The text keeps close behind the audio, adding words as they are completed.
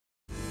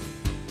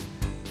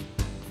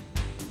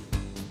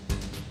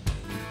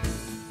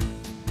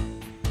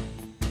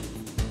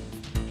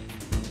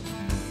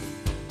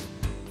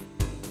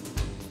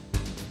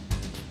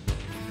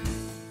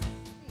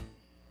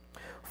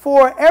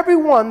For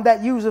everyone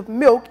that useth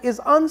milk is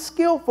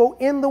unskillful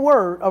in the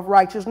word of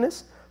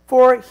righteousness,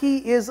 for he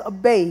is a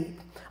babe.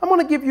 I'm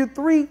going to give you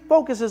 3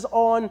 focuses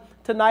on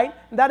tonight.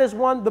 That is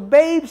 1, the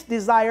babes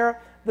desire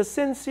the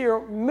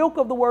sincere milk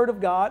of the word of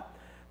God.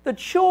 The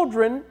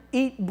children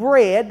eat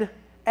bread,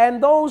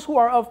 and those who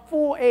are of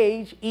full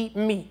age eat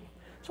meat.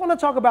 So I want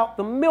to talk about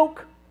the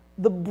milk,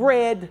 the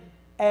bread,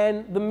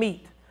 and the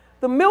meat.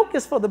 The milk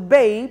is for the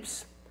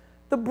babes.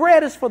 The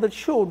bread is for the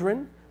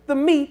children. The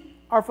meat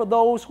are for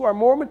those who are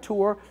more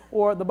mature,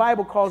 or the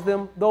Bible calls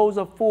them those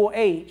of full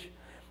age.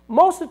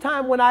 Most of the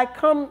time when I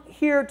come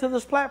here to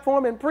this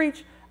platform and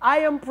preach, I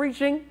am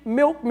preaching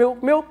milk,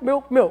 milk, milk,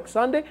 milk, milk.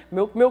 Sunday,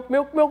 milk, milk,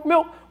 milk, milk,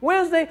 milk.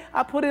 Wednesday,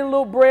 I put in a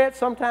little bread,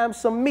 sometimes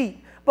some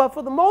meat. But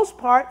for the most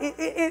part,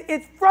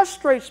 it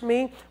frustrates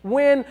me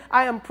when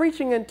I am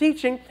preaching and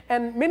teaching,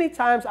 and many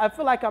times I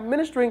feel like I'm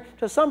ministering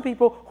to some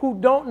people who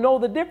don't know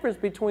the difference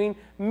between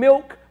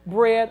milk,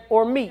 bread,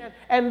 or meat.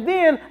 And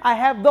then I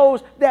have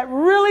those that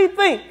really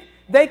think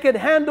they could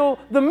handle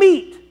the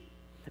meat,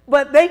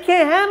 but they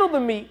can't handle the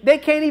meat. They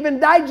can't even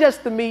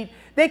digest the meat.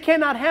 They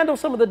cannot handle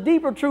some of the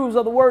deeper truths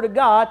of the Word of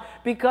God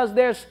because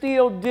they're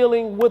still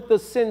dealing with the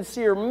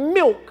sincere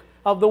milk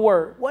of the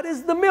Word. What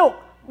is the milk?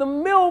 The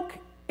milk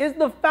is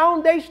the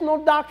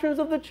foundational doctrines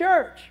of the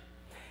church.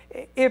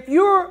 If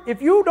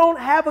you don't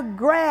have a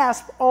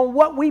grasp on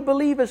what we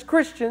believe as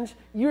Christians,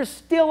 you're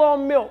still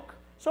on milk.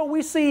 So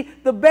we see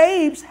the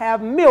babes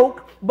have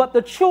milk, but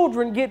the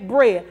children get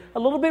bread. A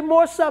little bit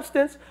more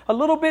substance, a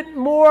little bit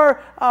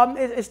more,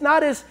 it's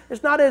not as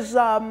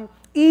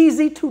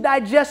easy to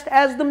digest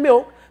as the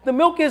milk. The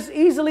milk is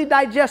easily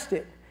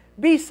digested.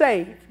 Be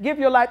saved. Give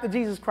your life to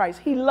Jesus Christ.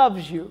 He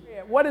loves you.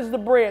 What is the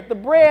bread? The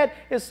bread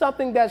is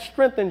something that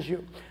strengthens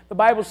you. The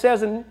Bible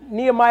says in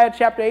Nehemiah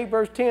chapter 8,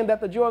 verse 10, that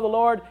the joy of the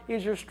Lord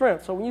is your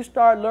strength. So when you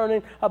start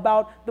learning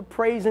about the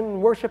praising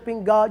and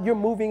worshiping God, you're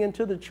moving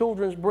into the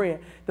children's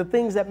bread, the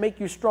things that make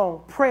you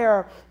strong.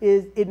 Prayer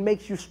it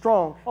makes you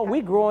strong. Oh,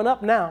 we growing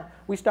up now.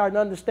 We starting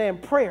to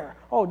understand prayer.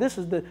 Oh,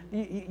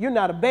 you're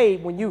not a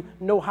babe when you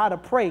know how to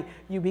pray.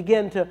 You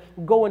begin to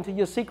go into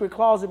your secret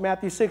closet,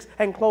 Matthew 6,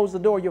 and close the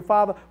door. Your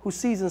Father who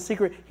sees in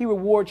secret, he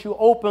rewards you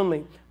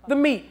openly. The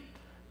meat.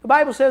 The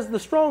Bible says the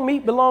strong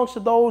meat belongs to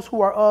those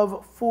who are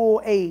of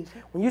full age.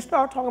 When you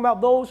start talking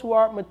about those who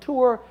are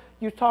mature,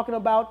 you're talking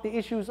about the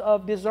issues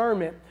of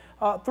discernment.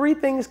 3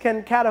 things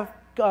can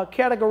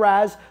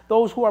categorize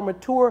those who are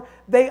mature.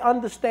 They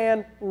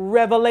understand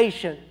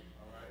revelation.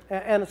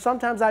 And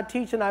sometimes I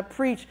teach and I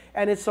preach,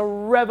 and it's a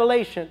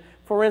revelation.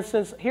 For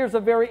instance, here's a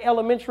very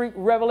elementary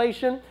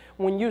revelation.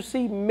 When you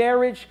see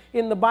marriage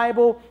in the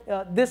Bible,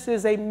 this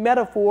is a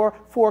metaphor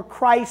for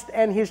Christ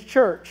and his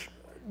church.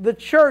 The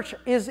church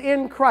is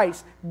in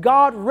Christ.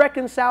 God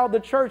reconciled the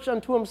church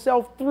unto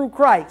himself through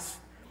Christ.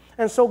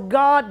 And so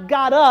God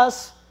got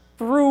us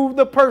through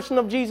the person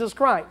of Jesus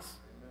Christ.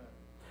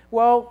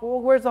 Well,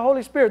 where's the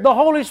Holy Spirit? The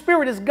Holy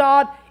Spirit is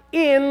God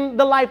in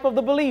the life of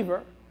the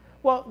believer.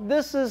 Well,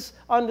 this is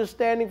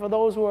understanding for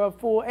those who are of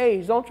full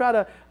age. Don't try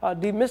to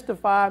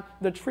demystify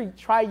the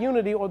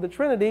triunity or the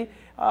Trinity.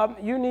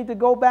 You need to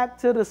go back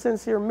to the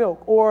sincere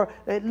milk, or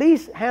at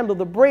least handle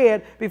the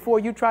bread before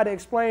you try to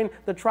explain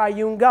the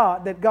triune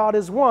God, that God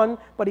is one,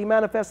 but he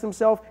manifests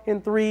himself in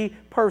 3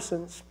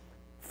 persons.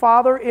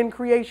 Father in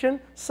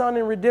creation, Son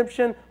in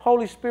redemption,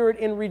 Holy Spirit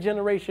in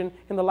regeneration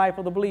in the life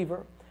of the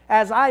believer.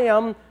 As I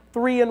am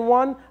 3 in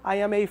 1, I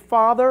am a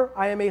father,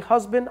 I am a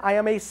husband, I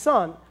am a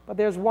son. But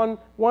there's one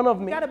of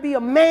me. You got to be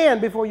a man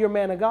before you're a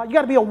man of God. You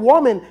got to be a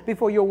woman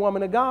before you're a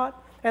woman of God.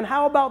 And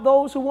how about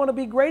those who want to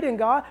be great in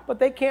God, but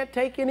they can't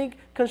take any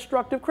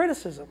constructive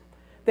criticism?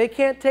 They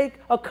can't take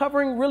a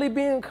covering really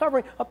being a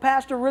covering, a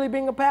pastor really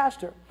being a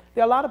pastor.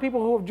 There are a lot of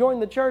people who have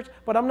joined the church,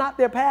 but I'm not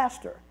their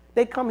pastor.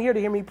 They come here to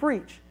hear me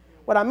preach.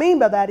 What I mean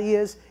by that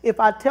is, if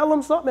I tell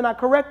them something and I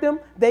correct them,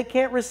 they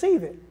can't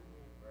receive it.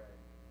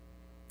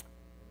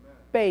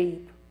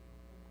 Babe.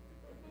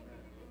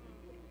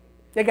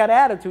 They got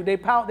attitude. They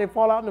pout, they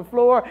fall out on the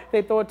floor,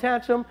 they throw a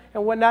tantrum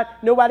and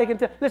whatnot. Nobody can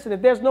tell. Listen,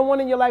 if there's no one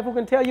in your life who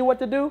can tell you what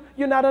to do,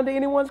 you're not under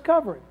anyone's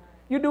covering.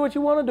 You do what you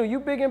want to do. You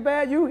big and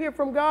bad. You hear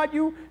from God.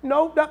 You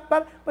know,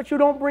 but you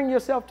don't bring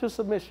yourself to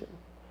submission.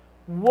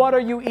 What are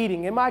you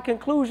eating? In my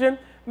conclusion,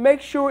 make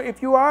sure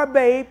if you are a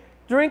babe,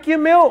 drink your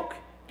milk.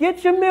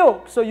 Get your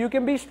milk so you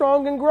can be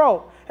strong and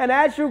grow. And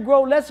as you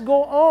grow, let's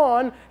go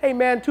on,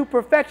 amen, to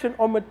perfection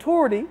or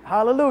maturity,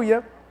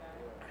 hallelujah,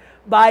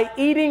 by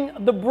eating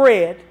the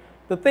bread,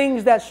 the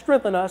things that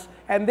strengthen us,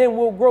 and then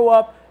we'll grow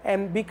up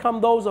and become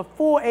those of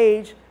full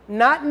age,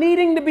 not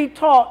needing to be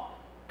taught,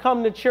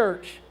 come to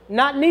church.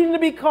 Not needing to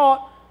be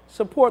taught,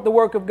 support the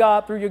work of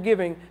God through your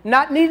giving.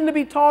 Not needing to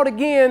be taught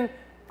again,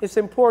 it's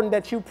important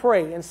that you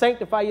pray and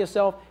sanctify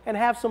yourself and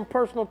have some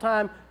personal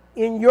time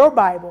in your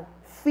Bible,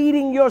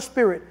 feeding your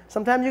spirit.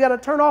 Sometimes you got to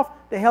turn off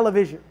the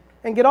television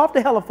and get off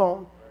the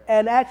telephone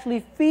and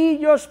actually feed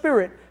your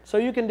spirit so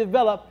you can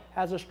develop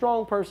as a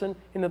strong person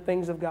in the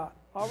things of God.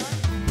 All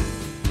right?